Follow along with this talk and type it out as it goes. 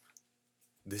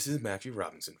This is Matthew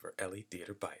Robinson for Ellie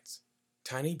Theater Bites.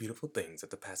 Tiny Beautiful Things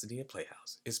at the Pasadena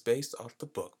Playhouse is based off the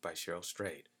book by Cheryl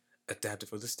Strayed, adapted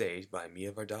for the stage by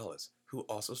Mia Vardalos, who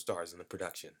also stars in the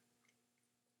production.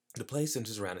 The play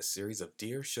centers around a series of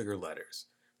Dear Sugar letters.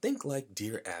 Think like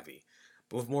Dear Abby,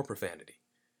 but with more profanity.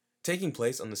 Taking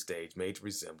place on the stage made to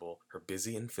resemble her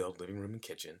busy and filled living room and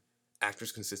kitchen,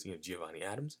 actors consisting of Giovanni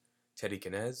Adams, Teddy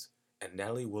Canez, and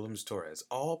Natalie Williams-Torres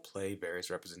all play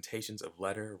various representations of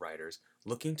letter writers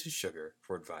looking to Sugar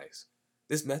for advice.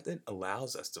 This method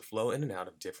allows us to flow in and out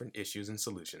of different issues and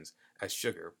solutions as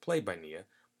Sugar, played by Nia,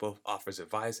 both offers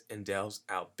advice and delves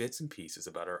out bits and pieces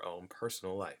about her own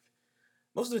personal life.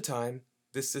 Most of the time,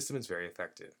 this system is very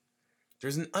effective.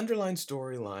 There's an underlying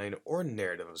storyline or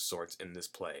narrative of sorts in this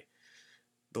play.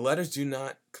 The letters do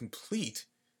not complete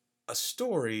a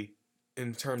story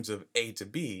in terms of A to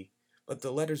B, but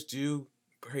the letters do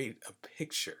create a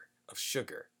picture of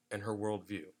Sugar and her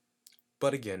worldview.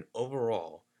 But again,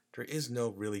 overall, there is no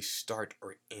really start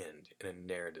or end in a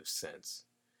narrative sense.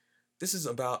 This is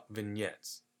about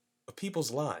vignettes of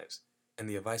people's lives and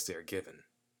the advice they are given.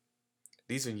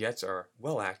 These vignettes are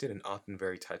well acted and often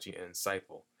very touching and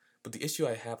insightful, but the issue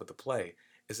I have with the play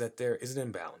is that there is an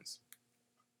imbalance.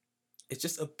 It's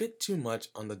just a bit too much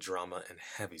on the drama and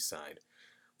heavy side.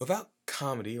 Without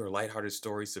comedy or lighthearted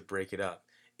stories to break it up,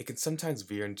 it can sometimes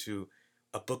veer into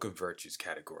a book of virtues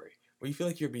category, where you feel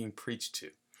like you're being preached to.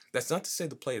 That's not to say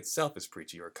the play itself is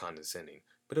preachy or condescending,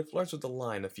 but it flirts with the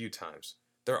line a few times.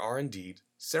 There are indeed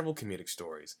several comedic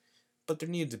stories, but there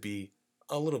needed to be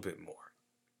a little bit more.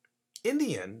 In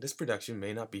the end, this production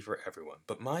may not be for everyone,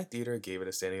 but my theater gave it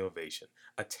a standing ovation,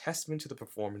 a testament to the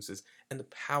performances and the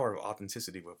power of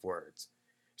authenticity with words.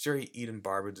 Sherry Eden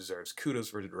Barber deserves kudos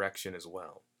for the direction as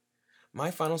well. My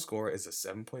final score is a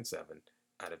 7.7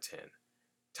 out of 10.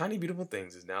 Tiny Beautiful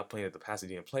Things is now playing at the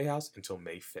Pasadena Playhouse until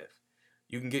May 5th.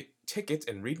 You can get tickets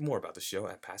and read more about the show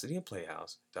at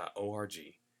pasadenaplayhouse.org.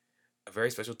 A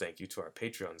very special thank you to our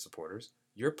Patreon supporters.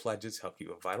 Your pledges help keep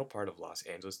a vital part of Los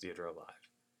Angeles theater alive.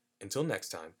 Until next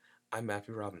time, I'm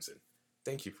Matthew Robinson.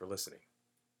 Thank you for listening.